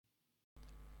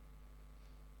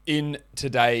In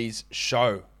today's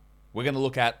show, we're going to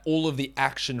look at all of the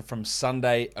action from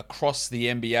Sunday across the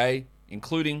NBA,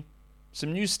 including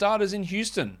some new starters in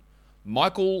Houston.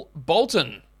 Michael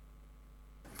Bolton.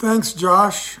 Thanks,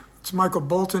 Josh. It's Michael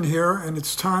Bolton here, and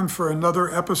it's time for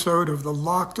another episode of the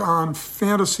Locked On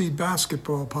Fantasy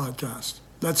Basketball Podcast.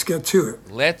 Let's get to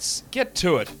it. Let's get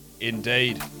to it,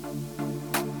 indeed.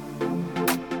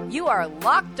 You are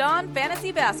Locked On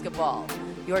Fantasy Basketball,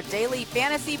 your daily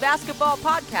fantasy basketball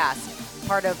podcast,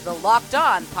 part of the Locked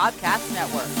On Podcast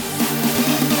Network.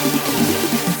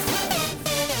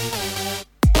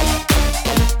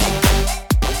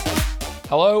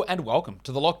 Hello and welcome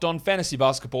to the Locked On Fantasy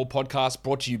Basketball Podcast,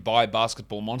 brought to you by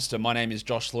Basketball Monster. My name is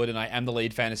Josh Lloyd and I am the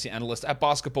lead fantasy analyst at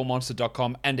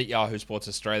basketballmonster.com and at Yahoo Sports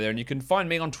Australia. And you can find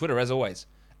me on Twitter, as always,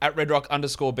 at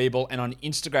redrock_bball and on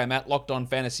Instagram at Locked On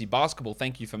Fantasy Basketball.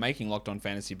 Thank you for making Locked On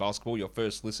Fantasy Basketball your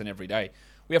first listen every day.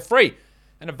 We are free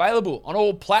and available on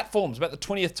all platforms. About the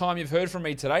 20th time you've heard from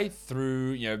me today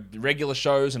through regular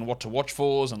shows and what to watch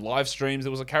fors and live streams.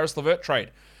 There was a Karis LeVert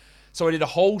trade. So I did a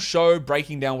whole show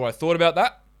breaking down what I thought about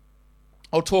that.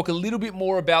 I'll talk a little bit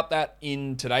more about that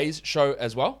in today's show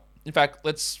as well. In fact,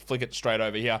 let's flick it straight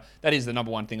over here. That is the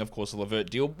number one thing, of course, the LeVert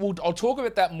deal. I'll talk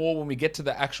about that more when we get to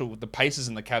the Pacers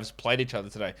and the Cavs played each other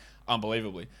today,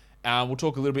 unbelievably. We'll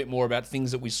talk a little bit more about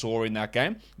things that we saw in that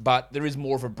game, but there is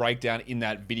more of a breakdown in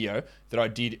that video that I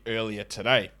did earlier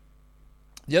today.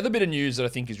 The other bit of news that I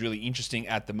think is really interesting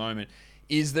at the moment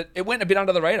is that it went a bit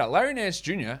under the radar. Larry Nance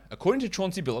Jr., according to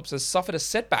Chauncey Billups, has suffered a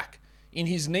setback in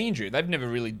his knee injury. They've never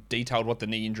really detailed what the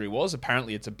knee injury was.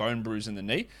 Apparently it's a bone bruise in the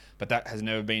knee, but that has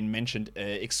never been mentioned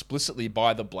explicitly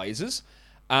by the Blazers.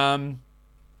 It's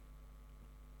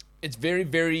very,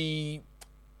 very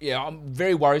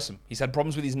worrisome. He's had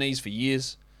problems with his knees for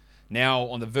years. Now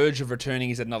on the verge of returning,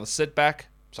 he's had another setback.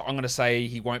 So I'm going to say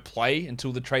he won't play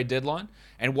until the trade deadline.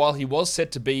 And while he was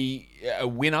set to be a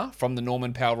winner from the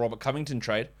Norman Powell-Robert Covington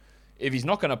trade, if he's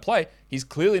not going to play, he's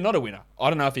clearly not a winner. I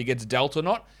don't know if he gets dealt or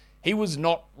not. He was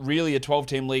not really a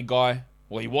 12-team league guy.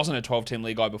 Well, he wasn't a 12-team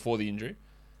league guy before the injury.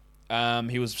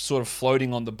 He was sort of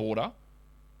floating on the border.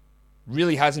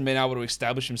 Really hasn't been able to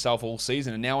establish himself all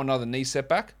season. And now another knee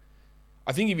setback.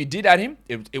 I think if you did add him,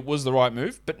 it was the right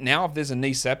move. But now if there's a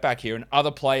knee setback here and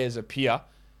other players appear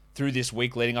through this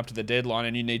week leading up to the deadline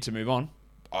and you need to move on,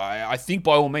 I think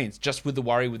by all means, just with the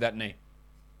worry with that knee.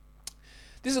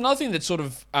 This is another thing that sort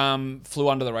of flew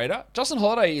under the radar. Justin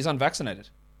Holiday is unvaccinated.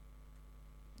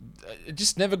 It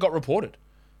just never got reported.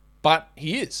 But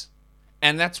he is.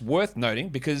 And that's worth noting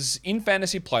because in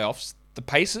fantasy playoffs, the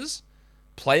Pacers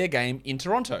play a game in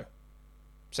Toronto.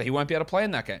 So he won't be able to play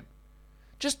in that game.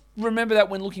 Just remember that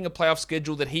when looking at playoff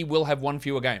schedule that he will have one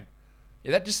fewer game.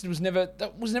 Yeah,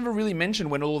 that was never really mentioned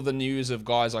when all of the news of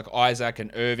guys like Isaac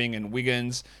and Irving and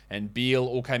Wiggins and Beal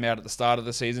all came out at the start of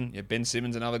the season. Yeah, Ben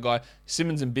Simmons, another guy.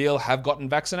 Simmons and Beal have gotten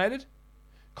vaccinated.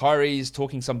 Kyrie is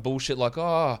talking some bullshit like,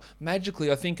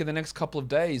 magically, I think in the next couple of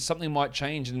days, something might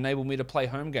change and enable me to play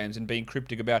home games, and being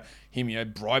cryptic about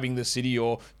him, bribing the city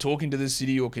or talking to the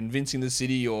city or convincing the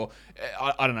city or,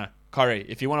 I don't know. Kyrie,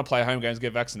 if you want to play home games,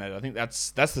 get vaccinated. I think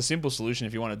that's the simple solution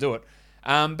if you want to do it.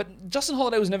 But Justin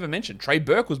Holiday was never mentioned. Trey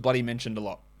Burke was bloody mentioned a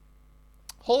lot.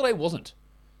 Holiday wasn't.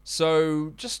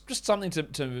 So just something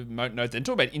to note. And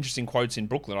talk about interesting quotes in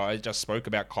Brooklyn. I just spoke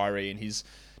about Kyrie and his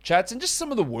chats and just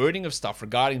some of the wording of stuff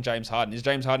regarding James Harden. Is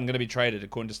James Harden going to be traded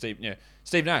according to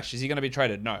Steve Nash? Is he going to be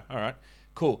traded? No. All right.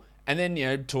 Cool. And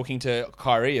then, talking to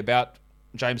Kyrie about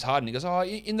James Harden, he goes,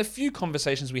 in the few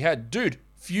conversations we had, dude,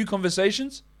 few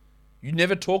conversations? You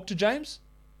never talked to James?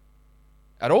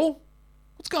 At all?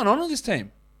 What's going on with this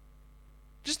team?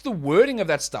 Just the wording of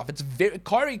that stuff.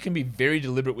 Kyrie can be very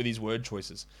deliberate with his word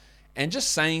choices. And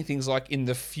just saying things like, in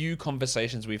the few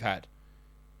conversations we've had.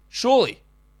 Surely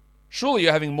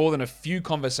you're having more than a few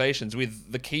conversations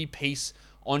with the key piece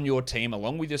on your team,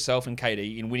 along with yourself and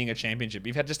KD, in winning a championship.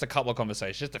 You've had just a couple of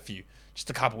conversations, just a few. Just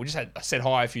a couple. We just said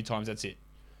hi a few times, that's it.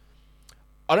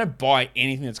 I don't buy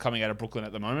anything that's coming out of Brooklyn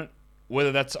at the moment.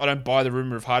 I don't buy the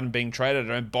rumor of Harden being traded.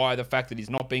 I don't buy the fact that he's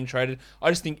not being traded. I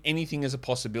just think anything is a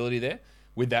possibility there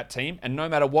with that team. And no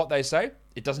matter what they say,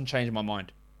 it doesn't change my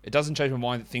mind. It doesn't change my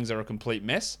mind that things are a complete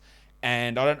mess.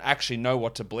 And I don't actually know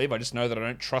what to believe. I just know that I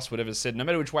don't trust whatever's said, no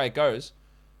matter which way it goes.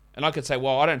 And I could say,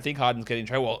 well, I don't think Harden's getting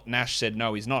traded. Well, Nash said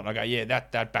no, he's not. I go, yeah,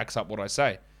 that backs up what I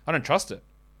say. I don't trust it.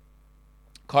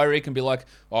 Kyrie can be like,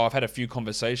 I've had a few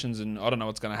conversations and I don't know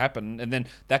what's going to happen. And then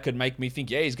that could make me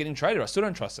think, yeah, he's getting traded. I still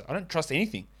don't trust it. I don't trust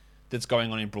anything that's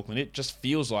going on in Brooklyn. It just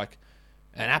feels like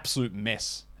an absolute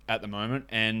mess at the moment.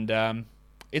 And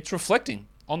it's reflecting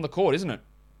on the court, isn't it?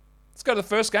 Let's go to the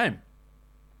first game.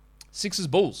 Sixers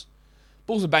Bulls.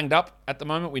 Bulls are banged up at the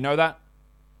moment. We know that.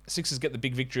 Sixers get the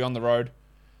big victory on the road.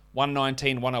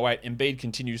 119-108. Embiid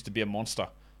continues to be a monster.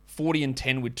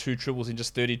 40-10 with 2 triples in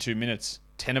just 32 minutes.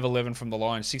 10 of 11 from the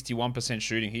line. 61%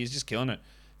 shooting. He's just killing it.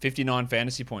 59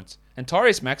 fantasy points. And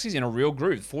Tyrese Maxey's in a real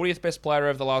groove. 40th best player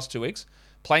over the last 2 weeks.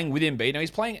 Playing with Embiid. Now,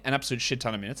 he's playing an absolute shit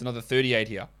ton of minutes. Another 38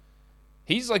 here.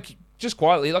 He's like, just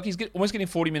quietly, like he's almost getting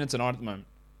 40 minutes a night at the moment.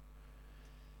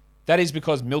 That is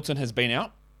because Milton has been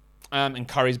out. And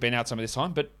Curry's been out some of this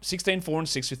time. But 16, 4, and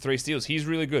 6 with 3 steals. He's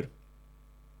really good.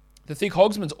 The Thick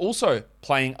Hogsman's also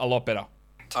playing a lot better.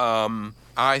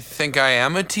 I think I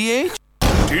am a TH?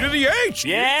 T to the H!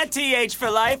 Yeah, TH for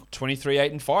life. 23,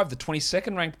 8, and 5. The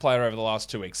 22nd ranked player over the last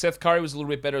 2 weeks. Seth Curry was a little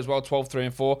bit better as well. 12, 3,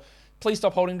 and 4. Please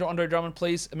stop holding Andre Drummond,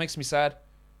 please. It makes me sad.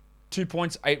 2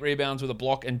 points, 8 rebounds with a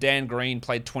block. And Dan Green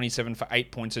played 27 for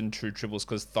 8 points and 2 triples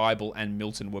because Thibault and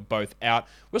Milton were both out.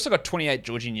 We also got 28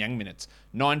 Georgie Niang minutes.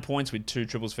 9 points with 2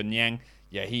 triples for Niang.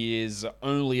 Yeah, he is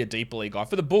only a deeper league guy.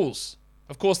 For the Bulls,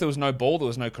 of course, there was no Ball, there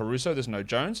was no Caruso, there's no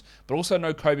Jones, but also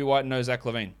no Kobe White, no Zach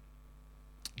LaVine.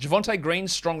 Javonte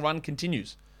Green's strong run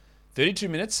continues. 32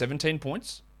 minutes, 17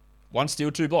 points, 1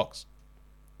 steal, 2 blocks.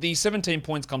 The 17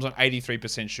 points comes on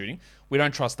 83% shooting. We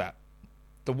don't trust that.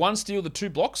 The 1 steal, the 2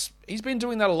 blocks, he's been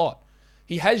doing that a lot.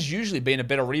 He has usually been a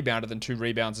better rebounder than 2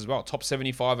 rebounds as well. Top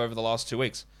 75 over the last 2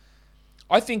 weeks.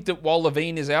 I think that while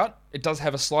LaVine is out, it does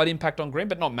have a slight impact on Green,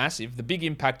 but not massive. The big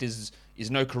impact is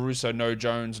no Caruso, no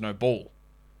Jones, no Ball.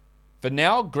 For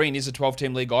now, Green is a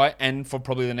 12-team league guy, and for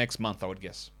probably the next month, I would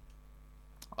guess.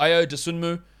 Ayo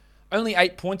Dosunmu, only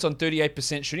 8 points on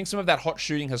 38% shooting. Some of that hot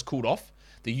shooting has cooled off.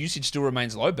 The usage still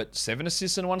remains low, but 7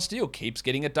 assists and 1 steal. Keeps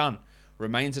getting it done.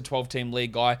 Remains a 12-team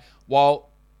league guy. While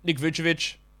Nick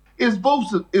Vucevic... It's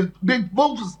Big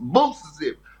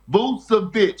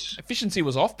Vucevic. Efficiency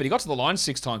was off, but he got to the line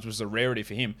 6 times, which was a rarity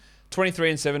for him. 23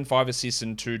 and 7, 5 assists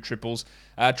and 2 triples.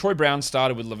 Troy Brown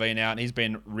started with LaVine out, and he's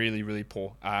been really, really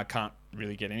poor. Can't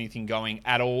really get anything going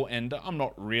at all, and I'm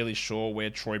not really sure where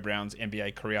Troy Brown's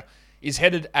NBA career is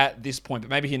headed at this point, but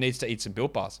maybe he needs to eat some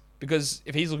Built Bars. Because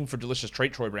if he's looking for a delicious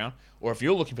treat, Troy Brown, or if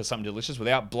you're looking for something delicious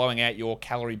without blowing out your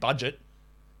calorie budget,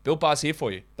 Built Bar's here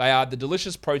for you. They are the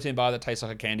delicious protein bar that tastes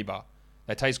like a candy bar.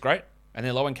 They taste great, and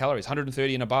they're low in calories,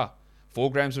 130 in a bar.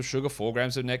 4 grams of sugar, 4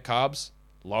 grams of net carbs,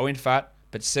 low in fat,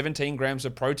 but 17 grams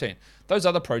of protein. Those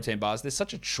other protein bars, they're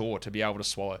such a chore to be able to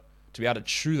swallow, to be able to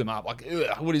chew them up. Like,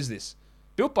 ugh, what is this?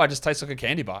 Built Bar just tastes like a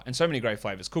candy bar, and so many great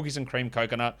flavors. Cookies and cream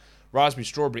coconut, raspberry,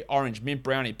 strawberry, orange, mint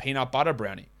brownie, peanut butter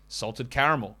brownie, salted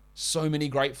caramel. So many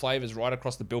great flavors right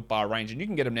across the Built Bar range, and you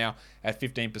can get them now at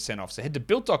 15% off. So head to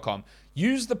Built.com,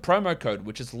 use the promo code,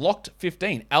 which is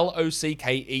LOCKED15,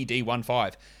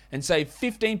 LOCKED15, and save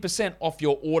 15% off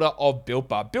your order of Built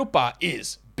Bar. Built Bar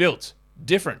is built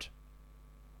different.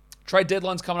 Trade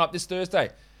deadline's coming up this Thursday,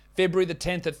 February the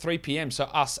 10th at 3 p.m. So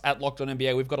us at Locked On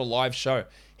NBA, we've got a live show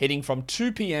heading from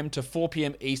 2 p.m. to 4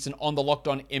 p.m. Eastern on the Locked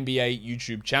On NBA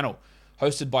YouTube channel,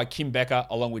 hosted by Kim Becker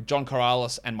along with John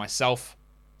Corrales and myself,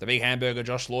 the Big Hamburger,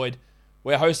 Josh Lloyd.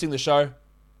 We're hosting the show.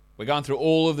 We're going through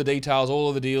all of the details, all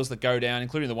of the deals that go down,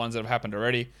 including the ones that have happened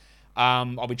already.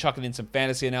 I'll be chucking in some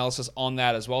fantasy analysis on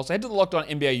that as well. So head to the Locked On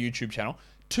NBA YouTube channel.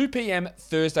 2 p.m.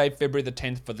 Thursday, February the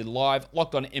 10th for the live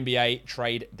Locked On NBA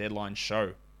trade deadline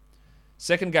show.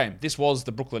 Second game, this was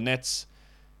the Brooklyn Nets.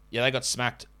 Yeah, they got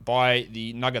smacked by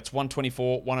the Nuggets,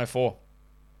 124-104.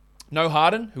 No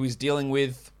Harden, who is dealing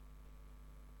with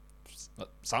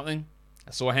something,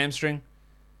 a sore hamstring.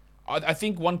 I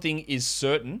think one thing is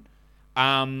certain.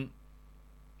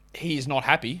 He is not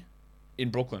happy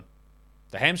in Brooklyn.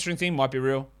 The hamstring thing might be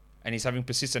real, and he's having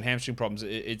persistent hamstring problems.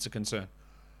 It's a concern.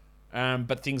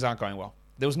 But things aren't going well.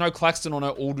 There was no Claxton or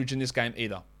no Aldridge in this game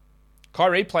either.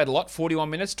 Kyrie played a lot, 41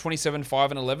 minutes, 27,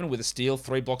 5, and 11 with a steal,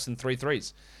 3 blocks, and 3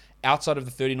 threes. Outside of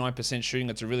the 39% shooting,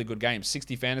 that's a really good game.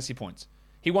 60 fantasy points.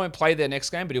 He won't play their next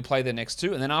game, but he'll play their next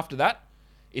 2. And then after that,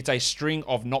 it's a string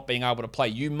of not being able to play.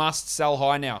 You must sell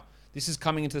high now. This is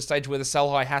coming into the stage where the sell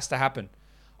high has to happen.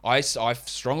 I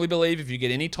strongly believe if you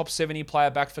get any top 70 player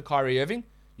back for Kyrie Irving,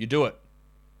 you do it.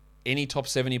 Any top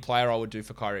 70 player I would do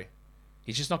for Kyrie.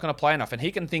 He's just not going to play enough. And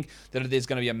he can think that there's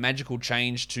going to be a magical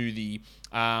change to the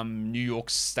New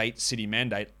York State City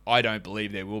mandate. I don't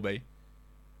believe there will be.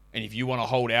 And if you want to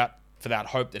hold out for that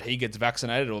hope that he gets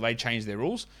vaccinated or they change their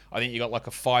rules, I think you got like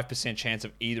a 5% chance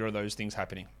of either of those things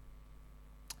happening.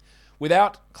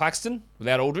 Without Claxton,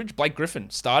 without Aldridge, Blake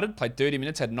Griffin started, played 30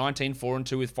 minutes, had 19, 4 and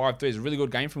 2 with 5 threes. A really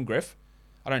good game from Griff.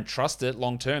 I don't trust it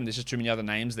long term. There's just too many other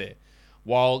names there.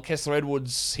 While Kessler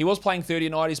Edwards, he was playing 30 a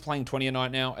night. He's playing 20 a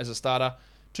night now as a starter.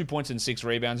 2 points and 6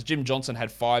 rebounds. Jim Johnson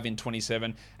had 5 in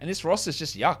 27. And this roster's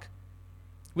just yuck.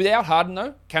 Without Harden,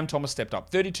 though, Cam Thomas stepped up.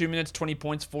 32 minutes, 20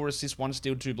 points, 4 assists, 1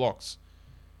 steal, 2 blocks.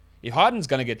 If Harden's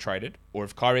going to get traded, or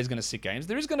if Kyrie's going to sit games,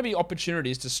 there is going to be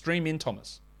opportunities to stream in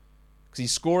Thomas. Because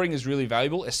his scoring is really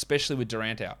valuable, especially with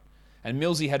Durant out. And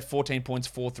Millsy had 14 points,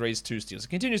 4 threes, 2 steals. It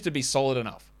continues to be solid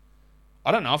enough.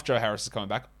 I don't know if Joe Harris is coming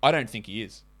back. I don't think he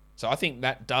is. So I think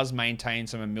that does maintain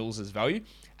some of Mills' value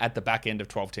at the back end of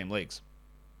 12-team leagues.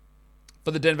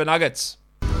 For the Denver Nuggets.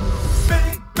 Big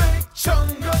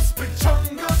chungus, big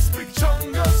chungus, big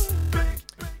chungus,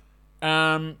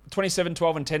 big. 27,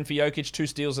 12, and 10 for Jokic, 2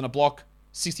 steals and a block,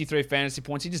 63 fantasy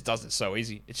points. He just does it so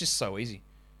easy. It's just so easy.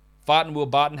 Barton Will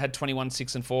Barton had 21,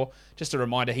 6, and 4. Just a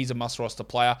reminder, he's a must-roster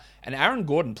player. And Aaron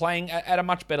Gordon playing at a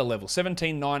much better level.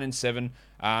 17, 9, and 7.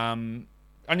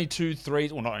 Only 2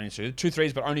 threes. Well, not only 2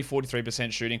 threes, but only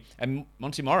 43% shooting. And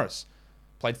Monty Morris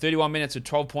played 31 minutes with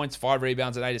 12 points, 5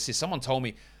 rebounds, and 8 assists. Someone told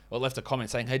me, or left a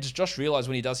comment saying, hey, does Josh realize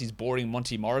when he does his boring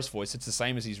Monty Morris voice, it's the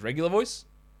same as his regular voice?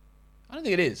 I don't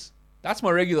think it is. That's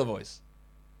my regular voice.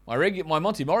 My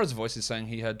Monty Morris voice is saying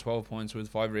he had 12 points with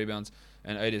 5 rebounds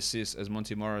and 8 assists as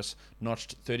Monty Morris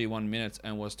notched 31 minutes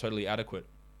and was totally adequate.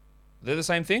 They're the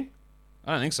same thing?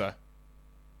 I don't think so.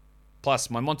 Plus,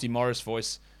 my Monty Morris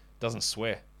voice doesn't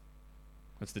swear.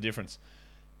 That's the difference.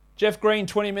 Jeff Green,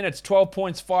 20 minutes, 12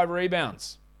 points, 5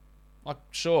 rebounds. Like,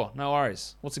 sure, no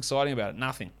worries. What's exciting about it?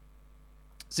 Nothing.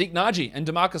 Zeke Naji and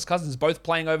DeMarcus Cousins both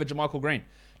playing over JaMychal Green.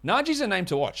 Naji's a name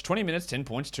to watch. 20 minutes, 10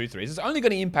 points, 2 threes. It's only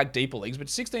going to impact deeper leagues, but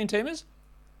 16-teamers,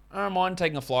 I don't mind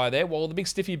taking a flyer there. While the big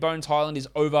stiffy Bones Highland is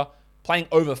playing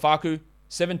over Faku.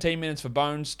 17 minutes for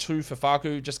Bones, 2 for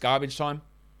Faku, just garbage time.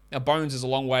 Now, Bones is a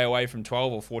long way away from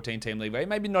 12 or 14-team league,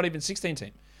 maybe not even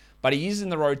 16-team. But he is in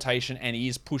the rotation and he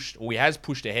has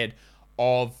pushed ahead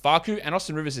of Faku. And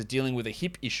Austin Rivers is dealing with a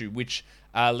hip issue, which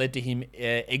led to him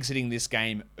exiting this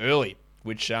game early,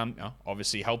 which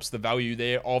obviously helps the value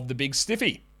there of the big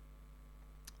stiffy.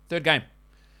 Third game.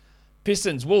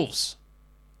 Pistons, Wolves.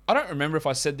 I don't remember if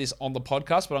I said this on the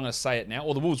podcast, but I'm going to say it now.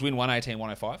 Well, the Wolves win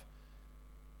 118-105.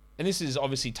 And this is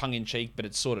obviously tongue-in-cheek, but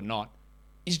it's sort of not.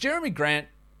 Is Jeremy Grant,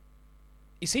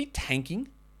 is he tanking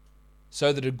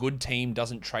so that a good team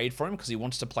doesn't trade for him because he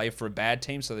wants to play for a bad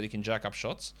team so that he can jack up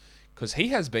shots? Because he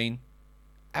has been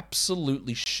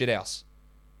absolutely shithouse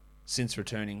since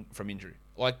returning from injury.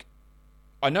 Like,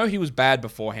 I know he was bad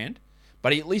beforehand,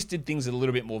 but he at least did things at a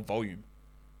little bit more volume.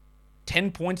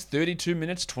 10 points, 32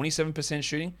 minutes, 27%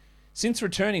 shooting. Since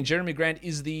returning, Jeremy Grant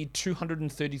is the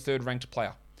 233rd ranked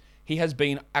player. He has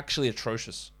been actually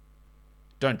atrocious.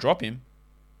 Don't drop him,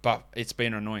 but it's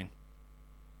been annoying.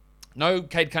 No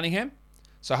Cade Cunningham.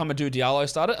 So Hamadou Diallo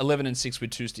started 11 and 6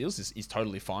 with 2 steals. This is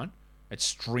totally fine.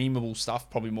 It's streamable stuff,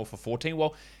 probably more for 14.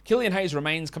 Well, Killian Hayes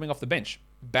remains coming off the bench.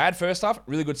 Bad first half,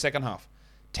 really good second half.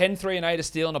 10, 3, and 8 a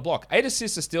steal and a block. 8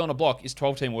 assists, a steal, and a block is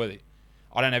 12-team worthy.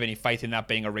 I don't have any faith in that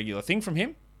being a regular thing from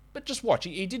him, but just watch.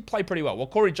 He did play pretty well. Well,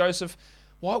 Corey Joseph,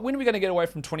 when are we going to get away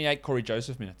from 28 Corey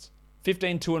Joseph minutes?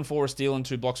 15, 2, and 4 a steal and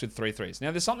 2 blocks with 3 threes.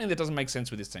 Now, there's something that doesn't make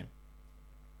sense with this team.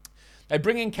 They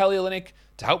bring in Kelly Olynyk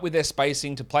to help with their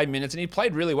spacing, to play minutes, and he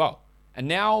played really well. And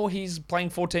now he's playing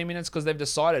 14 minutes because they've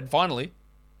decided, finally,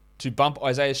 to bump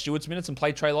Isaiah Stewart's minutes and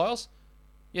play Trey Lyles.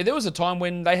 Yeah, there was a time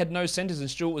when they had no centers and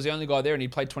Stewart was the only guy there and he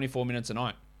played 24 minutes a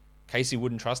night. Casey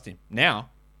wouldn't trust him. Now,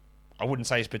 I wouldn't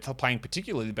say he's playing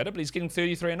particularly better, but he's getting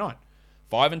 33 a night.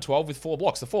 5 and 12 with 4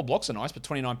 blocks. The 4 blocks are nice, but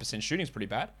 29% shooting is pretty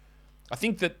bad. I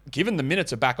think that given the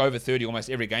minutes are back over 30 almost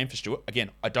every game for Stewart,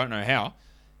 again, I don't know how,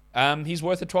 he's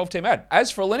worth a 12-team ad.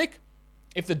 As for Olynyk,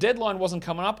 if the deadline wasn't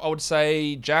coming up, I would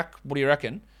say, Jack, what do you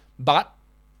reckon? But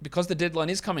because the deadline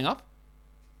is coming up,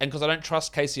 and because I don't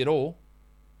trust Casey at all,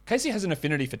 Casey has an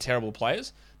affinity for terrible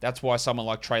players. That's why someone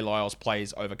like Trey Lyles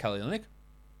plays over Kelly Olynyk.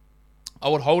 I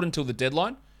would hold until the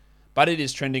deadline, but it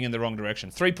is trending in the wrong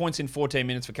direction. 3 points in 14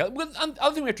 minutes for Kelly.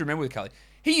 Other thing we have to remember with Kelly,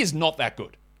 he is not that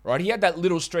good, right? He had that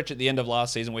little stretch at the end of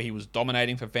last season where he was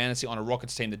dominating for fantasy on a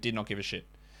Rockets team that did not give a shit.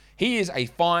 He is a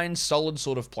fine, solid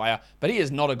sort of player, but he is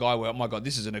not a guy where, oh my God,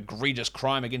 this is an egregious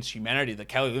crime against humanity that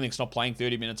Kelly Olynyk's not playing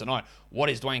 30 minutes a night.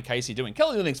 What is Dwayne Casey doing?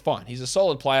 Kelly Olynyk's fine. He's a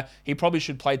solid player. He probably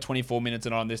should play 24 minutes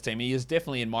a night on this team. He is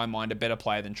definitely, in my mind, a better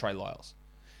player than Trey Lyles.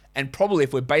 And probably,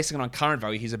 if we're basing it on current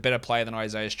value, he's a better player than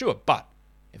Isaiah Stewart. But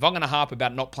if I'm going to harp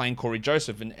about not playing Corey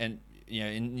Joseph and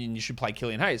you should play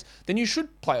Killian Hayes, then you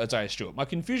should play Isaiah Stewart. My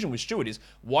confusion with Stewart is,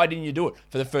 why didn't you do it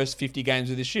for the first 50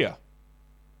 games of this year?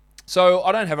 So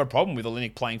I don't have a problem with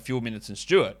Olynyk playing fewer minutes than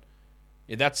Stewart.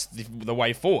 Yeah, that's the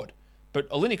way forward. But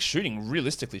Olynyk's shooting,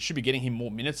 realistically, should be getting him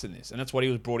more minutes than this, and that's what he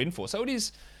was brought in for. So it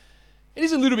is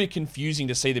a little bit confusing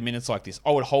to see the minutes like this.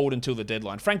 I would hold until the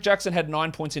deadline. Frank Jackson had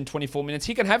 9 points in 24 minutes.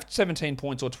 He can have 17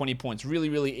 points or 20 points really,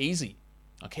 really easy.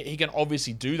 Okay, he can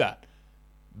obviously do that.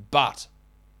 but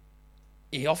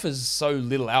he offers so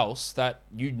little else that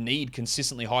you need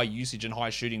consistently high usage and high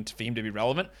shooting for him to be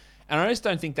relevant. And I just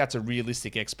don't think that's a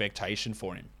realistic expectation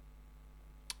for him.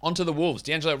 On to the Wolves.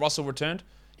 D'Angelo Russell returned.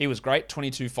 He was great,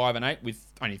 22, 5, and 8 with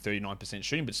only 39%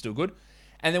 shooting, but still good.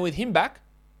 And then with him back,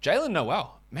 Jalen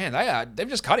Noel. Man, they've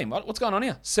just cut him. What's going on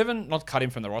here? Not cut him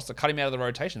from the roster, cut him out of the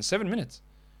rotation. 7 minutes.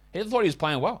 He thought he was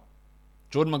playing well.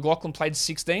 Jordan McLaughlin played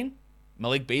 16.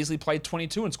 Malik Beasley played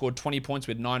 22 and scored 20 points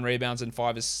with 9 rebounds and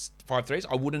 5 threes.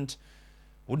 I wouldn't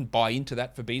buy into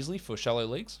that for Beasley for shallow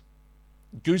leagues.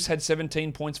 Goose had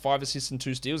 17 points, 5 assists and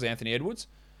 2 steals, Anthony Edwards.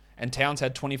 And Towns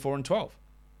had 24 and 12.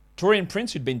 Torian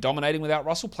Prince, who'd been dominating without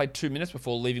Russell, played 2 minutes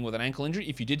before leaving with an ankle injury.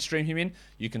 If you did stream him in,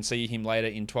 you can see him later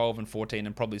in 12 and 14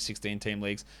 and probably 16 team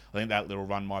leagues. I think that little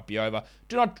run might be over.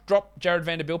 Do not drop Jared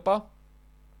Vanderbilt.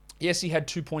 Yes, he had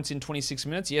 2 points in 26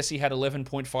 minutes. Yes, he had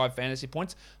 11.5 fantasy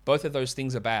points. Both of those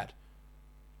things are bad.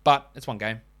 But it's one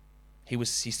game. He's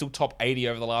still top 80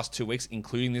 over the last 2 weeks,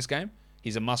 including this game.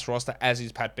 He's a must roster, as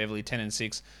is Pat Beverly, 10 and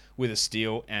 6 with a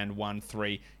steal and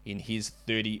 1-3 in his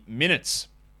 30 minutes.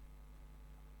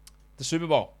 The Super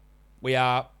Bowl. We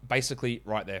are basically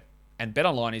right there. And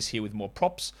BetOnline is here with more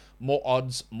props, more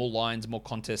odds, more lines, more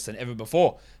contests than ever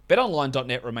before.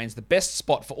 BetOnline.net remains the best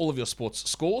spot for all of your sports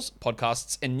scores,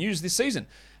 podcasts, and news this season.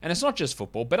 And it's not just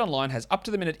football. BetOnline has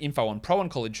up-to-the-minute info on pro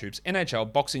and college hoops,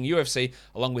 NHL, boxing, UFC,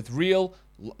 along with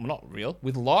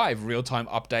live real-time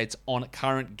updates on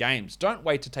current games. Don't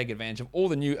wait to take advantage of all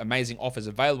the new amazing offers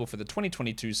available for the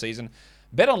 2022 season.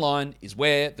 BetOnline is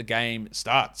where the game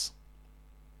starts.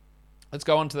 Let's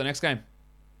go on to the next game.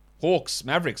 Hawks,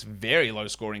 Mavericks, very low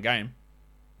scoring game.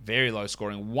 Very low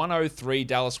scoring. 103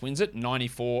 Dallas wins it,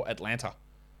 94 Atlanta.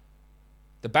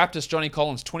 The Baptist, Johnny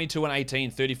Collins, 22 and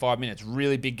 18, 35 minutes.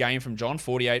 Really big game from John,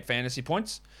 48 fantasy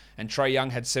points. And Trae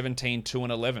Young had 17, 2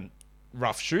 and 11.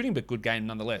 Rough shooting, but good game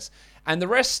nonetheless. And the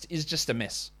rest is just a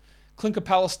mess. Clint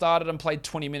Capella started and played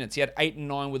 20 minutes. He had 8 and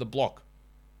 9 with a block.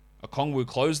 Okongwu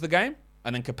closed the game,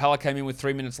 and then Capella came in with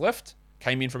 3 minutes left.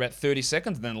 Came in for about 30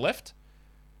 seconds and then left.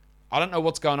 I don't know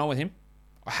what's going on with him.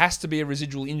 It has to be a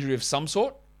residual injury of some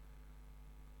sort.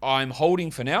 I'm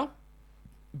holding for now,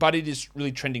 but it is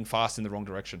really trending fast in the wrong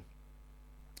direction.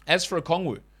 As for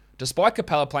Okongwu, despite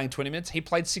Capella playing 20 minutes, he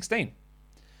played 16.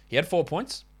 He had 4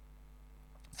 points.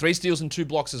 3 steals and 2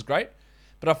 blocks is great,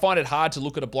 but I find it hard to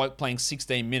look at a bloke playing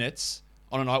 16 minutes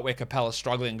on a night where Capella's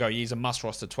struggling and go, he's a must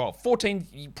roster 12. 14,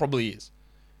 he probably is.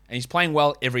 And he's playing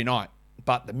well every night,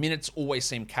 but the minutes always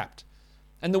seem capped.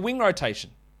 And the wing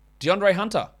rotation. DeAndre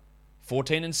Hunter,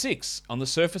 14 and 6. On the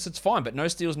surface, it's fine, but no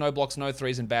steals, no blocks, no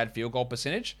threes, and bad field goal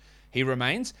percentage. He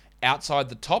remains outside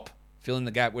the top. Fill in the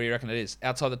gap. Where do you reckon it is?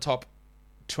 Outside the top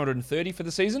 230 for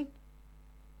the season.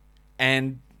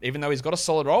 And even though he's got a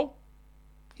solid role,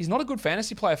 he's not a good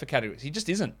fantasy player for categories. He just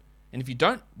isn't. And if you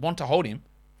don't want to hold him,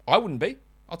 I wouldn't be.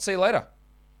 I'll see you later.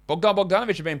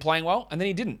 Bogdanovic had been playing well, and then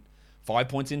he didn't. 5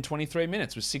 points in 23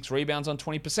 minutes with 6 rebounds on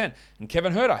 20%. And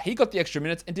Kevin Huerter, he got the extra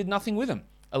minutes and did nothing with them.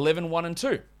 11, 1, and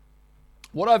 2.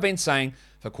 What I've been saying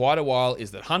for quite a while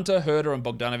is that Hunter, Huerter, and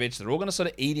Bogdanovic, they're all going to sort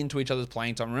of eat into each other's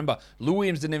playing time. Remember, Lou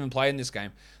Williams didn't even play in this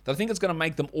game. That I think it's going to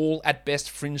make them all, at best,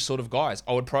 fringe sort of guys.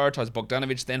 I would prioritize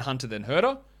Bogdanovic, then Hunter, then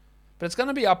Huerter. But it's going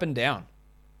to be up and down.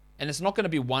 And it's not going to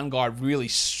be one guy really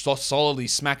solidly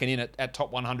smacking in at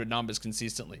top 100 numbers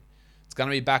consistently. It's going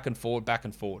to be back and forward, back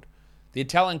and forward. The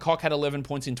Italian cock had 11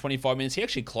 points in 25 minutes. He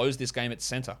actually closed this game at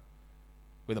center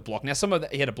with a block. Now, some of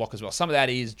that, he had a block as well. Some of that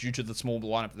is due to the small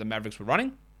lineup that the Mavericks were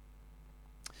running.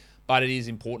 But it is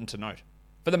important to note.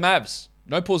 For the Mavs,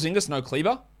 no Porzingis, no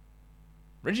Kleber.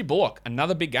 Reggie Bullock,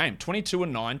 another big game. 22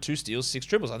 and 9, 2 steals, 6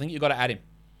 triples. I think you've got to add him.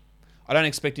 I don't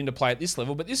expect him to play at this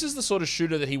level, but this is the sort of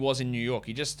shooter that he was in New York.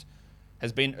 He just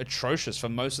has been atrocious for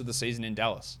most of the season in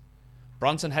Dallas.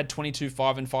 Brunson had 22,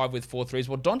 5 and 5 with 4 threes.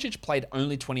 Well, Doncic played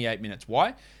only 28 minutes.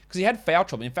 Why? Because he had foul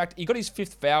trouble. In fact, he got his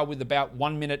 5th foul with about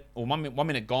 1 minute or 1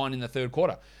 minute gone in the third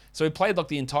quarter. So he played like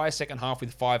the entire second half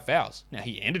with 5 fouls. Now,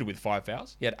 he ended with 5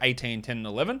 fouls. He had 18, 10, and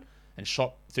 11 and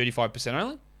shot 35%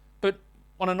 only. But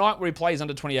on a night where he plays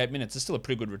under 28 minutes, it's still a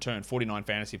pretty good return. 49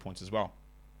 fantasy points as well.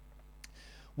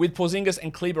 With Porzingis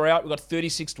and Kleber out, we've got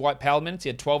 36 Dwight Powell minutes. He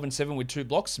had 12 and 7 with 2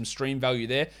 blocks, some stream value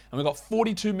there. And we've got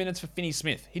 42 minutes for Finney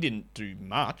Smith. He didn't do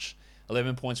much.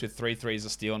 11 points with 3 threes, a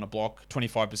steal and a block.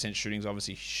 25% shooting is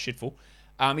obviously shitful.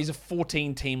 He's a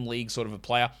 14-team league sort of a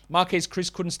player. Marquez Chris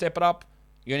couldn't step it up.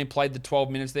 He only played the 12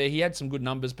 minutes there. He had some good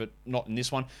numbers, but not in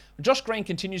this one. Josh Green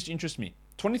continues to interest me.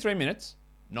 23 minutes,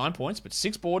 9 points, but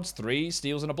 6 boards, 3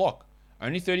 steals and a block.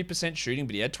 Only 30% shooting,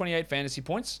 but he had 28 fantasy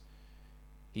points.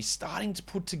 He's starting to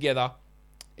put together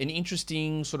an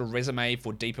interesting sort of resume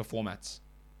for deeper formats.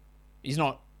 He's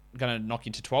not going to knock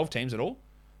into 12 teams at all.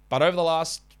 But over the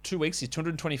last 2 weeks, he's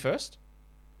 221st.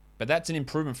 But that's an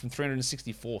improvement from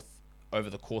 364th over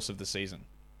the course of the season.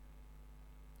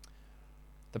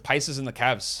 The Pacers and the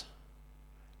Cavs.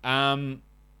 All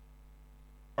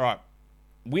right.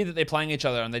 Weird that they're playing each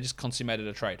other and they just consummated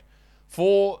a trade.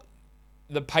 For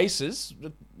the Pacers,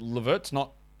 Levert's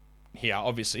not here,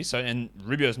 obviously, and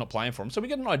Rubio's not playing for him. So we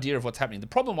get an idea of what's happening. The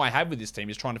problem I have with this team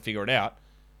is trying to figure it out.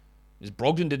 Is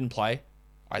Brogdon didn't play,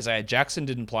 Isaiah Jackson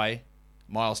didn't play,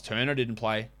 Miles Turner didn't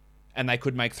play, and they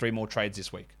could make 3 more trades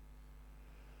this week.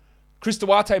 Chris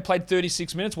Duarte played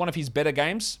 36 minutes, one of his better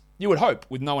games. You would hope,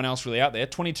 with no one else really out there.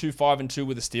 22, 5, and 2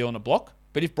 with a steal and a block.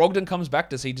 But if Brogdon comes back,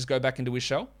 does he just go back into his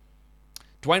shell?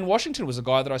 Dwayne Washington was a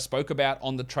guy that I spoke about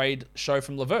on the trade show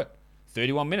from Levert.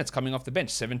 31 minutes coming off the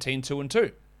bench, 17, 2, and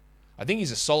 2. I think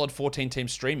he's a solid 14-team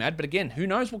stream ad, but again, who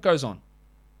knows what goes on?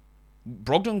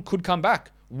 Brogdon could come back.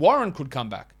 Warren could come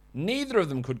back. Neither of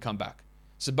them could come back.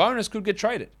 Sabonis could get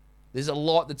traded. There's a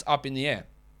lot that's up in the air.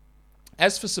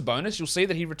 As for Sabonis, you'll see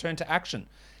that he returned to action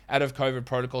out of COVID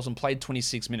protocols and played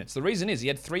 26 minutes. The reason is he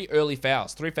had 3 early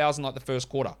fouls, 3 fouls in like the first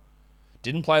quarter.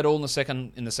 Didn't play at all in the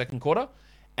second quarter,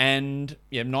 and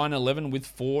 9-11 with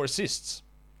 4 assists.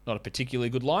 Not a particularly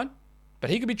good line, but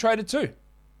he could be traded too.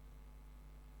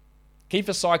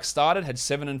 Kiefer Sykes started, had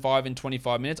 7 and 5 in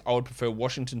 25 minutes. I would prefer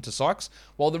Washington to Sykes.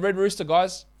 While the Red Rooster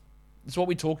guys, it's what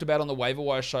we talked about on the waiver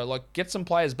wire show. Like, get some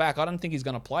players back. I don't think he's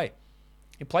going to play.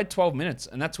 He played 12 minutes,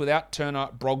 and that's without Turner,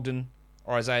 Brogdon,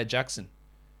 or Isaiah Jackson.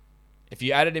 If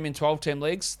you added him in 12-team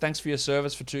leagues, thanks for your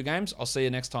service for 2 games. I'll see you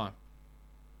next time.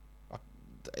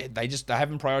 They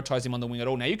haven't prioritized him on the wing at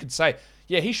all. Now, you could say,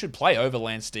 yeah, he should play over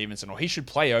Lance Stevenson, or he should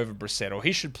play over Brissett, or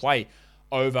he should play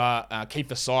over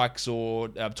Kiefer Sykes or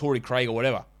Torrey Craig or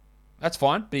whatever. That's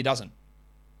fine, but he doesn't.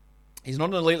 He's not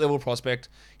an elite level prospect.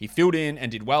 He filled in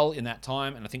and did well in that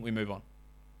time, and I think we move on.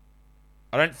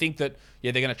 I don't think that,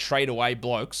 they're going to trade away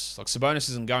blokes. Like, Sabonis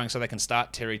isn't going so they can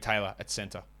start Terry Taylor at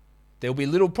center. There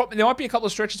might be a couple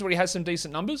of stretches where he has some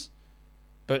decent numbers,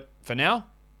 but for now,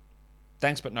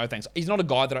 thanks but no thanks. He's not a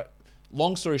guy that,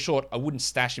 long story short, I wouldn't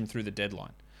stash him through the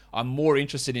deadline. I'm more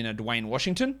interested in a Dwayne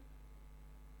Washington,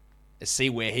 to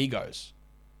see where he goes,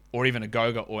 or even a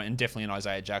Goga, and definitely an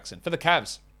Isaiah Jackson. For the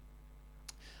Cavs,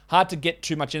 hard to get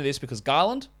too much into this because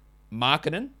Garland,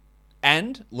 Markkanen,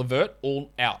 and Levert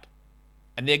all out.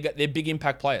 And they're big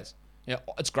impact players.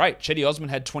 It's great. Chetty Osman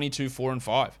had 22, 4, and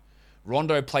 5.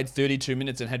 Rondo played 32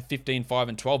 minutes and had 15, 5,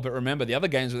 and 12. But remember, the other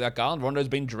games without Garland, Rondo's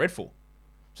been dreadful.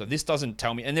 So this doesn't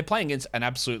tell me. And they're playing against an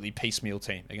absolutely piecemeal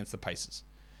team against the Pacers.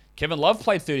 Kevin Love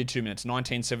played 32 minutes,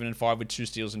 19, 7, and 5 with 2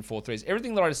 steals and 4 threes.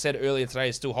 Everything that I said earlier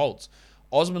today still holds.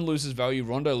 Osman loses value,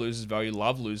 Rondo loses value,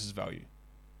 Love loses value.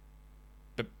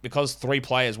 But because 3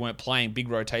 players weren't playing big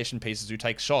rotation pieces who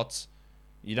take shots,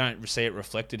 you don't see it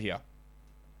reflected here.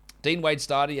 Dean Wade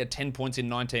started. He had 10 points in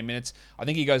 19 minutes. I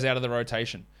think he goes out of the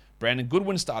rotation. Brandon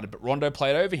Goodwin started, but Rondo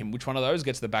played over him. Which one of those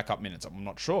gets the backup minutes? I'm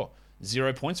not sure.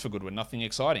 0 points for Goodwin. Nothing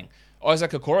exciting.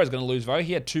 Isaac Okoro is going to lose value.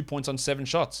 He had 2 points on 7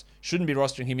 shots. Shouldn't be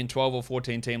rostering him in 12 or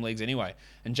 14 team leagues anyway.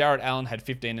 And Jarrett Allen had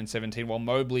 15 and 17, while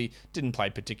Mobley didn't play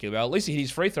particularly well. At least he hit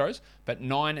his free throws, but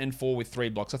 9 and 4 with 3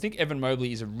 blocks. I think Evan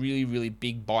Mobley is a really, really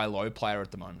big buy low player at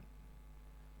the moment.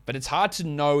 But it's hard to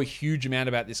know a huge amount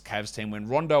about this Cavs team when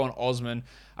Rondo and Osman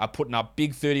are putting up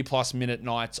big 30-plus minute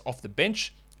nights off the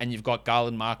bench, and you've got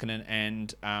Garland, Markkanen,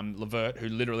 and Levert, who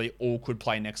literally all could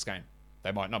play next game.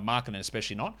 They might not, Markkanen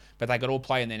especially not, but they could all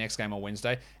play in their next game on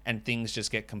Wednesday, and things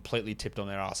just get completely tipped on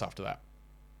their ass after that.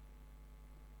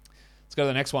 Let's go to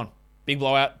the next one. Big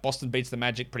blowout. Boston beats the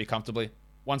Magic pretty comfortably.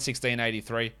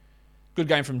 116-83. Good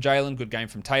game from Jalen. Good game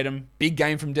from Tatum. Big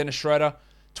game from Dennis Schroeder.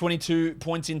 22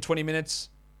 points in 20 minutes.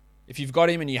 If you've got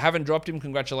him and you haven't dropped him,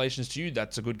 congratulations to you.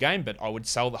 That's a good game, but I would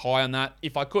sell the high on that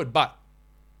if I could. But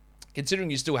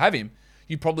considering you still have him,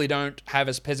 you probably don't have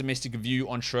as pessimistic a view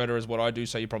on Schroeder as what I do,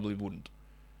 so you probably wouldn't.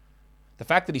 The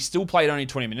fact that he still played only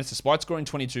 20 minutes, despite scoring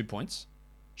 22 points,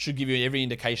 should give you every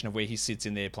indication of where he sits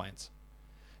in their plans.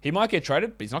 He might get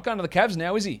traded, but he's not going to the Cavs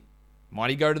now, is he?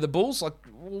 Might he go to the Bulls? Like,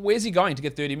 where's he going to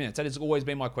get 30 minutes? That has always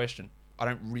been my question. I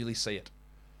don't really see it.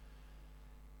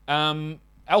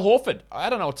 Al Horford, I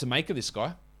don't know what to make of this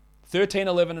guy. 13,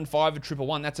 11, and 5 at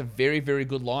 111. That's a very, very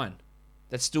good line.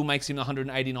 That still makes him the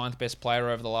 189th best player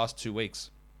over the last 2 weeks.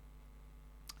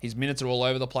 His minutes are all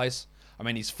over the place. I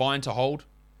mean, he's fine to hold,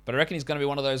 but I reckon he's going to be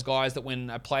one of those guys that when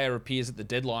a player appears at the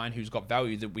deadline who's got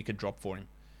value that we could drop for him.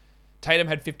 Tatum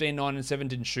had 15, 9, and 7,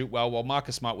 didn't shoot well, while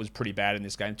Marcus Smart was pretty bad in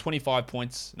this game. 25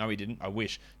 points. No, he didn't. I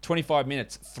wish. 25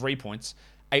 minutes, 3 points,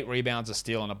 8 rebounds, a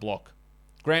steal, and a block.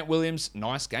 Grant Williams,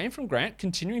 nice game from Grant,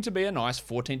 continuing to be a nice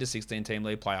 14 to 16 team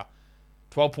league player.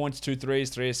 12 points, 2 threes,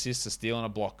 3 assists, a steal, and a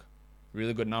block.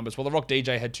 Really good numbers. Well, the Rock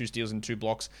DJ had 2 steals and 2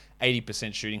 blocks,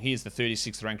 80% shooting. He is the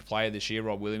 36th ranked player this year,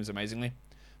 Rob Williams, amazingly.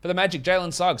 For the Magic,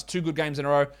 Jalen Suggs, 2 good games in a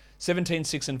row, 17,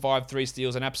 6, and 5, 3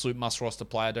 steals, an absolute must-roster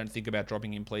player. Don't think about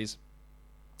dropping him, please.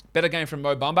 Better game from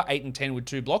Mo Bamba, 8 and 10 with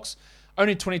 2 blocks.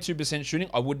 Only 22% shooting.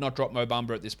 I would not drop Mo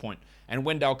Bamba at this point. And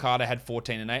Wendell Carter had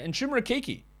 14 and 8. And Chuma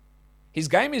Akiki, his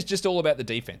game is just all about the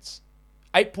defense.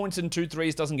 8 points and 2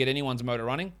 threes doesn't get anyone's motor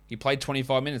running. He played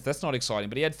 25 minutes. That's not exciting,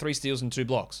 but he had 3 steals and 2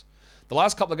 blocks. The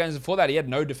last couple of games before that, he had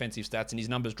no defensive stats, and his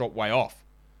numbers dropped way off.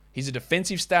 He's a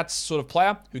defensive stats sort of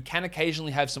player who can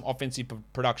occasionally have some offensive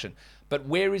production. But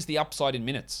where is the upside in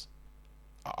minutes?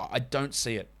 I don't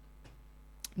see it.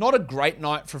 Not a great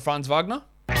night for Franz Wagner.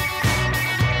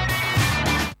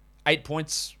 8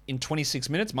 points in 26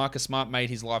 minutes. Marcus Smart made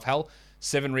his life hell.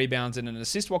 7 rebounds and an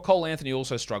assist, while Cole Anthony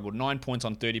also struggled. 9 points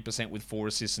on 30% with 4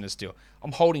 assists and a steal.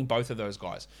 I'm holding both of those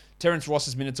guys. Terrence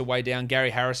Ross's minutes are way down. Gary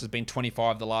Harris has been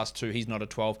 25 the last 2. He's not a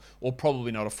 12 or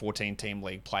probably not a 14-team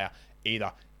league player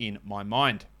either in my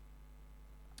mind.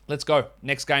 Let's go.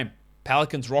 Next game.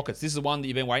 Pelicans-Rockets. This is the one that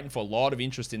you've been waiting for. A lot of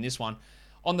interest in this one.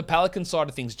 On the Pelicans side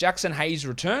of things, Jackson Hayes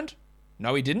returned.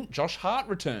 No, he didn't. Josh Hart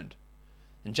returned.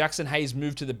 And Jackson Hayes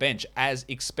moved to the bench as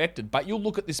expected. But you'll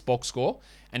look at this box score,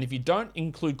 and if you don't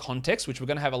include context, which we're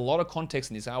going to have a lot of context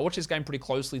in this, I watched this game pretty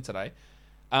closely today,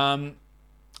 a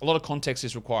lot of context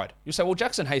is required. You'll say, well,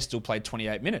 Jackson Hayes still played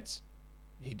 28 minutes.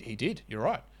 He did. You're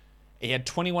right. He had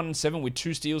 21 and 7 with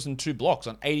 2 steals and 2 blocks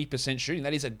on 80% shooting.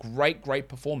 That is a great, great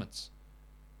performance.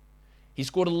 He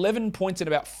scored 11 points in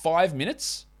about 5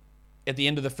 minutes at the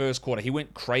end of the first quarter. He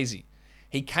went crazy.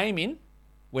 He came in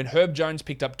when Herb Jones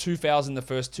picked up 2 fouls in the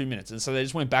first 2 minutes. And so they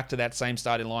just went back to that same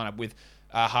starting lineup with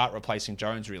Hart replacing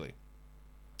Jones, really.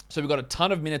 So we got a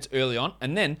ton of minutes early on.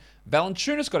 And then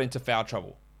Valanciunas got into foul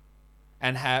trouble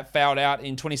and fouled out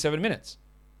in 27 minutes.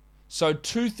 So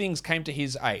 2 things came to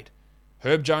his aid.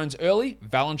 Herb Jones early,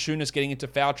 Valanciunas getting into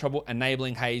foul trouble,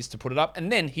 enabling Hayes to put it up.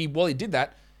 And then while he did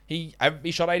that, he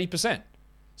shot 80%.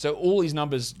 So all his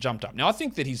numbers jumped up. Now, I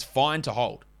think that he's fine to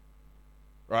hold.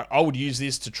 Right? I would use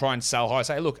this to try and sell high.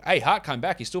 Say, look, hey, Hart came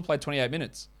back. He still played 28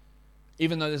 minutes.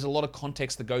 Even though there's a lot of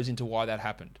context that goes into why that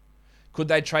happened. Could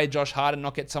they trade Josh Hart and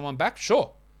not get someone back?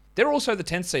 Sure. They're also the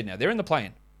 10th seed now. They're in the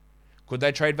play-in. Could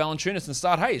they trade Valanciunas and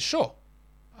start Hayes? Sure.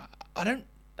 I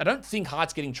don't think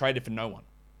Hart's getting traded for no one.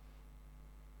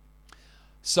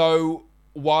 So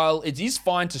while it is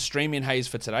fine to stream in Hayes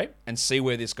for today and see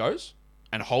where this goes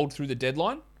and hold through the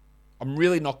deadline, I'm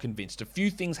really not convinced. A few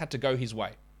things had to go his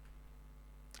way.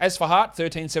 As for Hart,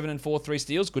 13, 7, and 4, 3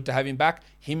 steals. Good to have him back.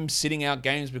 Him sitting out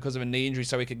games because of a knee injury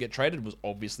so he could get traded was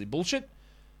obviously bullshit.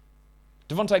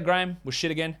 Devontae Graham was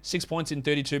shit again. 6 points in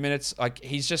 32 minutes.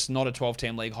 He's just not a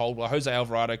 12-team league hold. While Jose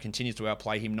Alvarado continues to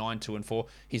outplay him 9, 2, and 4.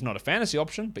 He's not a fantasy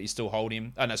option, but you still hold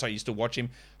him. You still watch him.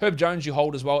 Herb Jones you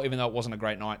hold as well, even though it wasn't a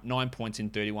great night. 9 points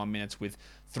in 31 minutes with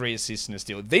 3 assists and a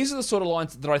steal. These are the sort of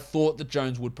lines that I thought that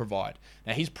Jones would provide.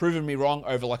 Now, he's proven me wrong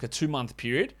over like a 2-month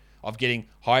period of getting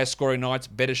higher scoring nights,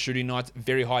 better shooting nights,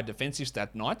 very high defensive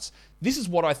stat nights. This is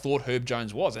what I thought Herb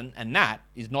Jones was, and that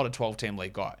is not a 12-team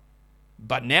league guy.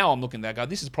 But now I'm looking at that guy,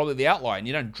 this is probably the outlier, and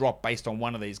you don't drop based on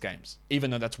one of these games, even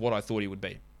though that's what I thought he would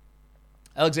be.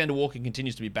 Alexander Walker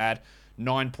continues to be bad,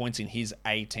 9 points in his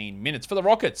 18 minutes. For the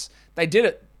Rockets, they did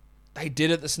it. They did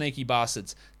it, the sneaky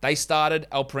bastards. They started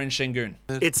Alperen Sengun.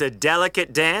 It's a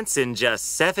delicate dance in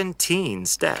just 17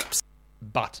 steps.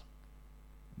 But,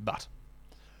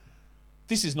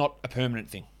 this is not a permanent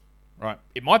thing, right?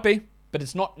 It might be, but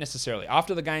it's not necessarily.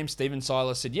 After the game, Steven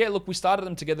Silas said, yeah, look, we started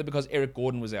them together because Eric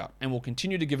Gordon was out, and we'll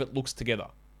continue to give it looks together.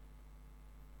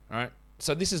 All right?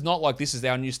 So this is not like this is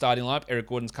our new starting lineup. Eric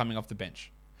Gordon's coming off the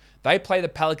bench. They play the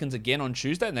Pelicans again on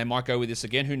Tuesday, and they might go with this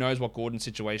again. Who knows what Gordon's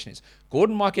situation is.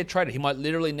 Gordon might get traded. He might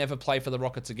literally never play for the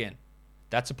Rockets again.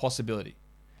 That's a possibility.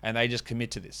 And they just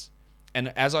commit to this.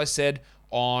 And as I said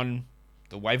on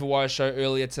the Waiver Wire show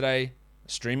earlier today,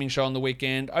 streaming show on the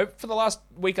weekend, for the last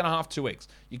week and a half, 2 weeks,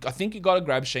 I think you got to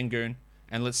grab Sengun,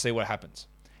 and let's see what happens.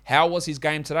 How was his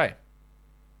game today?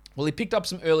 Well, he picked up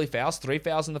some early fouls, 3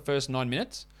 fouls in the first 9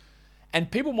 minutes.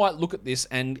 And people might look at this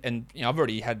and I've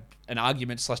already had an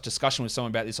argument / discussion with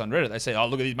someone about this on Reddit. They say, oh,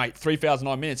 look at this, mate, 3 fouls in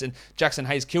 9 minutes, and Jackson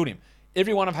Hayes killed him.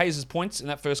 Every one of Hayes' points in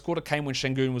that first quarter came when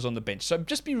Sengun was on the bench. So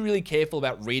just be really careful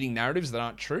about reading narratives that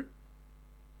aren't true.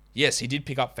 Yes, he did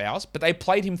pick up fouls, but they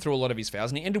played him through a lot of his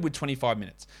fouls, and he ended with 25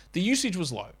 minutes. The usage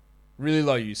was low. Really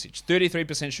low usage.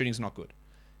 33% shooting is not good.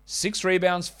 6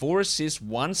 rebounds, 4 assists,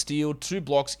 1 steal, 2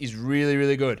 blocks is really,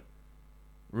 really good.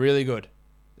 Really good.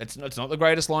 It's not the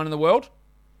greatest line in the world.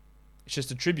 It's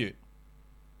just a tribute.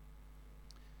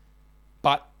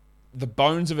 But the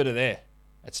bones of it are there.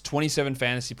 That's 27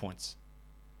 fantasy points.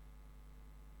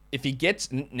 If he gets,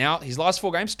 now his last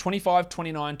 4 games, 25,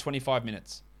 29, 25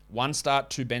 minutes. 1 start,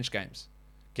 2 bench games.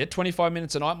 Get 25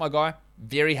 minutes a night, my guy.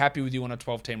 Very happy with you on a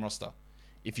 12-team roster.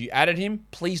 If you added him,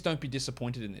 please don't be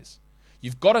disappointed in this.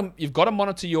 You've got to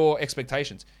monitor your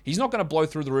expectations. He's not going to blow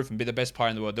through the roof and be the best player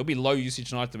in the world. There'll be low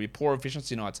usage nights. There'll be poor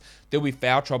efficiency nights. There'll be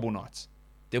foul trouble nights.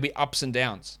 There'll be ups and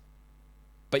downs.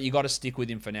 But you got to stick with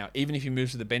him for now. Even if he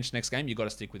moves to the bench next game, you got to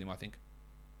stick with him, I think.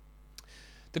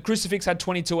 The Crucifix had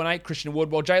 22 and 8, Christian Wood,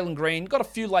 while Jalen Green got a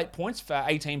few late points for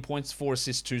 18 points, 4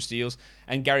 assists, 2 steals,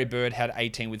 and Gary Bird had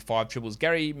 18 with 5 triples.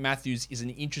 Gary Matthews is an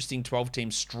interesting 12-team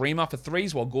streamer for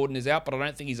threes while Gordon is out, but I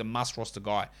don't think he's a must-roster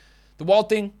guy. The wild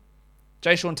thing,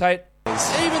 Jay Sean Tate.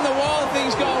 Even the wild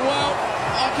thing's gone well.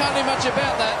 I can't do much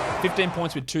about that. 15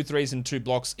 points with 2 threes and 2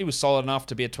 blocks. He was solid enough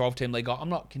to be a 12-team league guy. I'm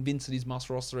not convinced that he's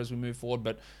must-roster as we move forward,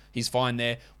 but he's fine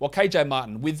there. While KJ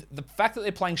Martin, with the fact that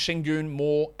they're playing Sengun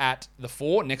more at the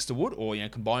 4 next to Wood, or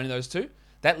combining those two,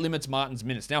 that limits Martin's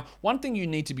minutes. Now, one thing you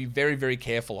need to be very, very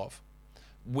careful of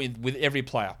with every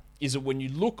player is that when you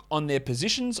look on their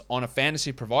positions on a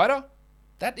fantasy provider,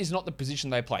 that is not the position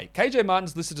they play. KJ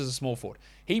Martin's listed as a small forward.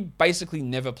 He basically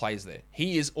never plays there.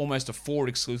 He is almost a forward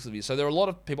exclusively. So there are a lot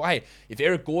of people, hey, if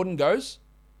Eric Gordon goes,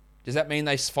 does that mean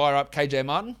they fire up KJ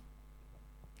Martin?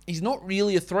 He's not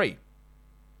really a 3.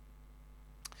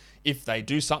 If they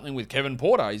do something with Kevin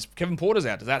Porter, Kevin Porter's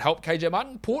out. Does that help KJ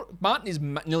Martin? Martin is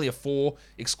nearly a 4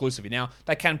 exclusively. Now,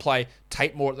 they can play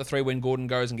Tate more at the 3 when Gordon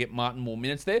goes and get Martin more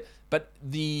minutes there. But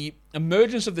the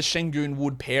emergence of the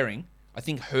Sengun-Wood pairing, I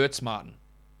think, hurts Martin.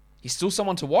 He's still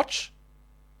someone to watch,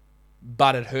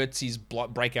 but it hurts his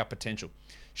breakout potential.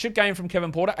 Shit game from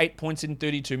Kevin Porter, 8 points in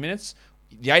 32 minutes.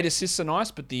 The 8 assists are nice,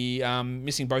 but the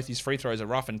missing both his free throws are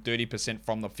rough, and 30%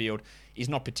 from the field is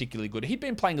not particularly good. He'd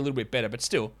been playing a little bit better, but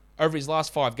still, over his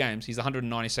last 5 games, he's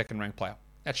 192nd ranked player.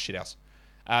 That's shithouse.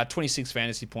 26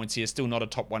 fantasy points here, still not a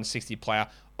top 160 player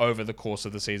over the course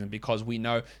of the season, because we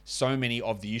know so many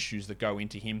of the issues that go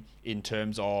into him in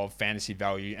terms of fantasy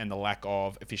value and the lack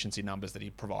of efficiency numbers that he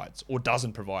provides, or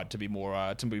doesn't provide, to be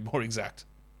more exact.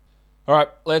 All right,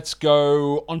 let's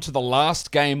go on to the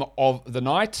last game of the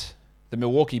night. The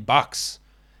Milwaukee Bucks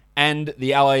and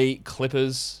the LA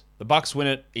Clippers. The Bucks win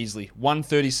it easily.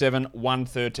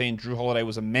 137-113. Drew Holiday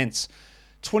was immense.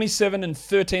 27 and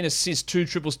 13 assists, 2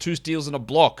 triples, 2 steals, and a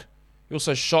block. He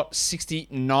also shot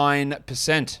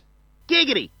 69%.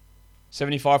 Giggity.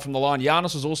 75 from the line.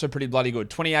 Giannis was also pretty bloody good.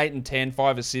 28 and 10,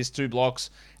 5 assists, 2 blocks,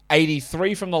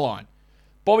 83 from the line.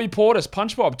 Bobby Portis,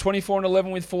 Punch Bob, 24 and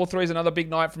 11 with 4 threes. Another big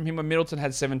night from him. And Middleton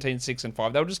had 17, 6, and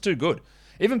 5. They were just too good.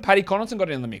 Even Paddy Connaughton got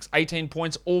in the mix. 18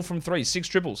 points, all from 3, 6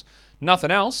 triples.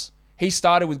 Nothing else. He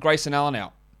started with Grayson Allen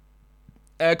out.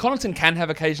 Connaughton can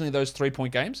have occasionally those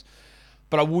 3-point games,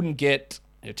 but I wouldn't get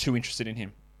too interested in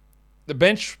him. The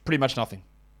bench, pretty much nothing.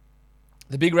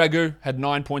 The big Ragu had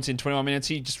 9 points in 21 minutes.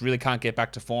 He just really can't get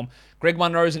back to form. Greg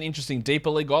Monroe is an interesting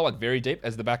deeper league guy, like very deep,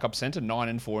 as the backup center, 9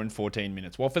 and 4 in 14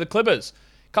 minutes. Well, for the Clippers,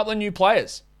 a couple of new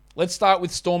players. Let's start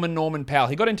with Storman Norman Powell.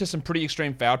 He got into some pretty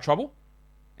extreme foul trouble.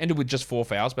 Ended with just 4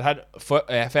 fouls, but had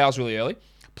fouls really early.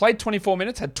 Played 24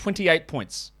 minutes, had 28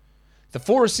 points. The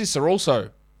 4 assists are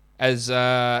also, as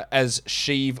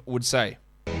Sheev would say,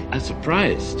 A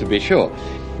surprise, to be sure,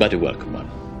 but a welcome one.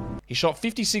 he shot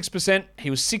 56%. He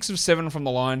was 6 of 7 from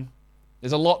the line.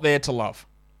 There's a lot there to love.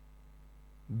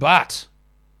 But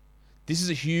this is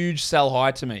a huge sell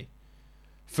high to me.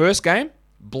 First game,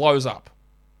 blows up.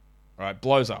 All right,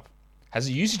 blows up. Has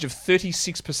a usage of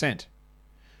 36%.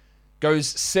 Goes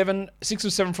 6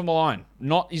 of 7 from the line.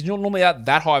 He's not normally out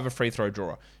that high of a free throw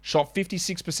drawer. Shot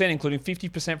 56%, including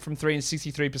 50% from 3 and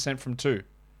 63% from 2.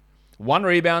 1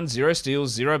 rebound, 0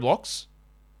 steals, 0 blocks.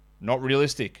 Not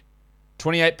realistic.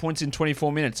 28 points in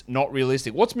 24 minutes. Not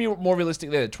realistic. What's more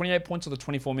realistic there, the 28 points or the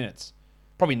 24 minutes?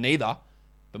 Probably neither,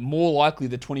 but more likely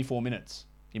the 24 minutes.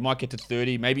 He might get to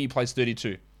 30. Maybe he plays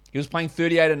 32. He was playing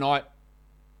 38 a night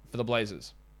for the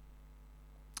Blazers.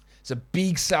 It's a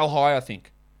big sell high, I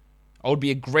think. I would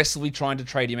be aggressively trying to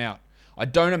trade him out. I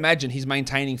don't imagine he's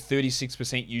maintaining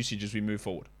 36% usage as we move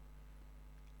forward.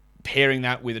 Pairing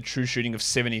that with a true shooting of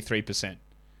 73%.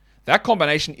 That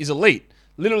combination is elite.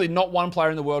 Literally not one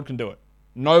player in the world can do it.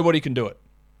 Nobody can do it.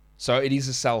 So it is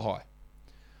a sell high.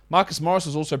 Marcus Morris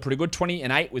was also pretty good. 20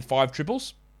 and 8 with 5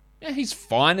 triples. Yeah, he's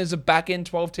fine as a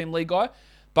back-end 12-team league guy.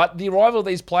 But the arrival of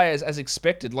these players, as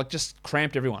expected, just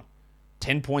cramped everyone.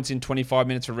 10 points in 25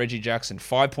 minutes for Reggie Jackson.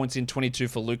 5 points in 22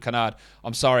 for Luke Kennard.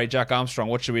 I'm sorry, Jack Armstrong.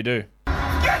 What should we do?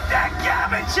 Get that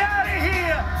garbage out of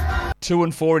here! 2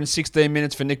 and 4 in 16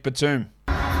 minutes for Nick Batum.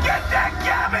 Get that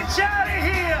garbage out of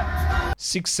here!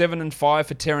 6, 7, and 5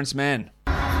 for Terrence Mann.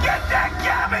 Get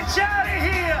that garbage out of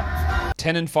here!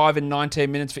 10 and 5 in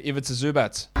 19 minutes for Ivica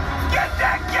Zubats. Get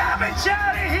that garbage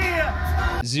out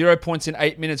of here! 0 points in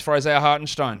 8 minutes for Isaiah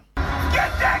Hartenstein. Get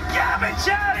that garbage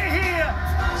out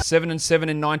of here! 7 and 7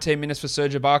 in 19 minutes for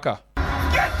Serge Ibaka.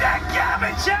 Get that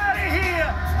garbage out of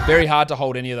here! Very hard to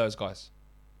hold any of those guys.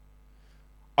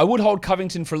 I would hold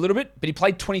Covington for a little bit, but he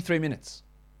played 23 minutes.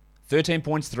 13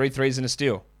 points, 3 threes, and a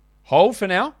steal. Hold for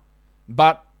now,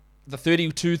 but the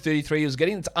 32, 33 he was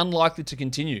getting, it's unlikely to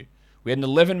continue. We had an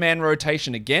 11-man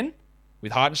rotation again,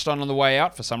 with Hartenstein on the way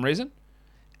out for some reason.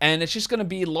 And it's just going to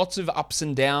be lots of ups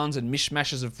and downs and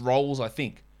mishmashes of roles, I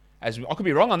think. I could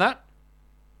be wrong on that,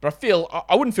 but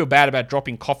I wouldn't feel bad about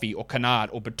dropping Coffey or Kennard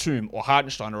or Batum or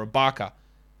Hartenstein or Ibaka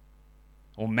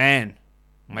or Mann,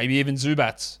 maybe even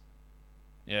Zubats.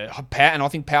 Yeah, and I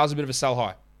think Powell's a bit of a sell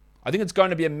high. I think it's going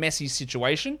to be a messy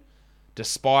situation,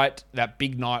 despite that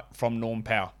big night from Norm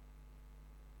Powell.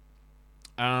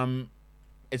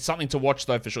 It's something to watch,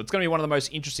 though, for sure. It's going to be one of the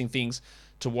most interesting things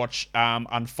to watch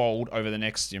unfold over the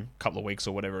next couple of weeks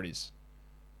or whatever it is.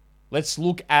 Let's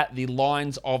look at the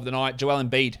lines of the night. Joel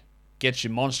Embiid gets you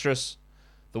monstrous.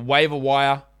 The waiver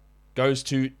wire goes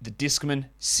to the Discman,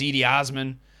 C.D.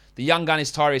 Osman. The young gun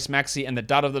is Tyrese Maxey, and the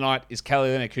dud of the night is Kelly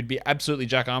Olynyk, who'd be absolutely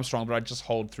Jack Armstrong, but I'd just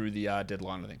hold through the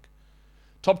deadline, I think.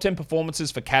 Top 10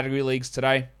 performances for category leagues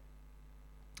today.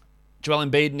 Joel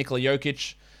Embiid, Nikola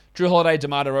Jokic, Drew Holiday,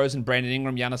 DeMar DeRozan, Brandon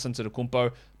Ingram, Giannis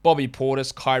Antetokounmpo, Bobby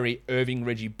Portis, Kyrie Irving,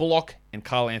 Reggie Bullock, and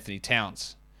Karl Anthony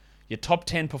Towns. Your top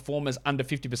 10 performers under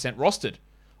 50% rostered.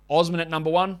 Osman at number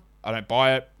 1, I don't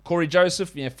buy it. Corey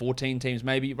Joseph, 14 teams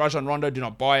maybe. Rajon Rondo, do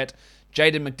not buy it.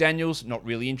 Jaden McDaniels, not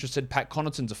really interested. Pat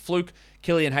Connaughton's a fluke.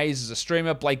 Killian Hayes is a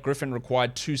streamer. Blake Griffin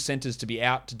required 2 centers to be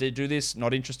out to do this.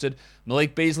 Not interested.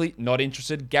 Malik Beasley, not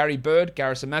interested. Gary Bird,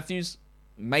 Garrison Matthews,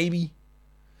 maybe.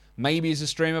 Maybe as a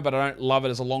streamer, but I don't love it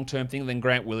as a long-term thing. Then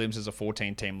Grant Williams is a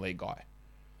 14-team league guy.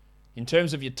 In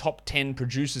terms of your top 10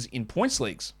 producers in points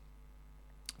leagues,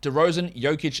 DeRozan,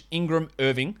 Jokic, Ingram,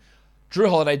 Irving, Drew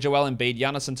Holiday, Joel Embiid,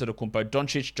 Giannis Antetokounmpo,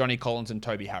 Doncic, Johnny Collins, and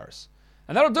Toby Harris.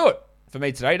 And that'll do it for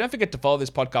me today. Don't forget to follow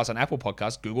this podcast on Apple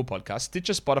Podcasts, Google Podcasts,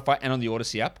 Stitcher, Spotify, and on the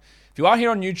Odyssey app. If you are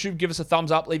here on YouTube, give us a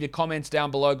thumbs up. Leave your comments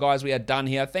down below, guys. We are done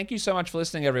here. Thank you so much for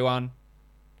listening, everyone.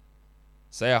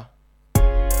 See ya.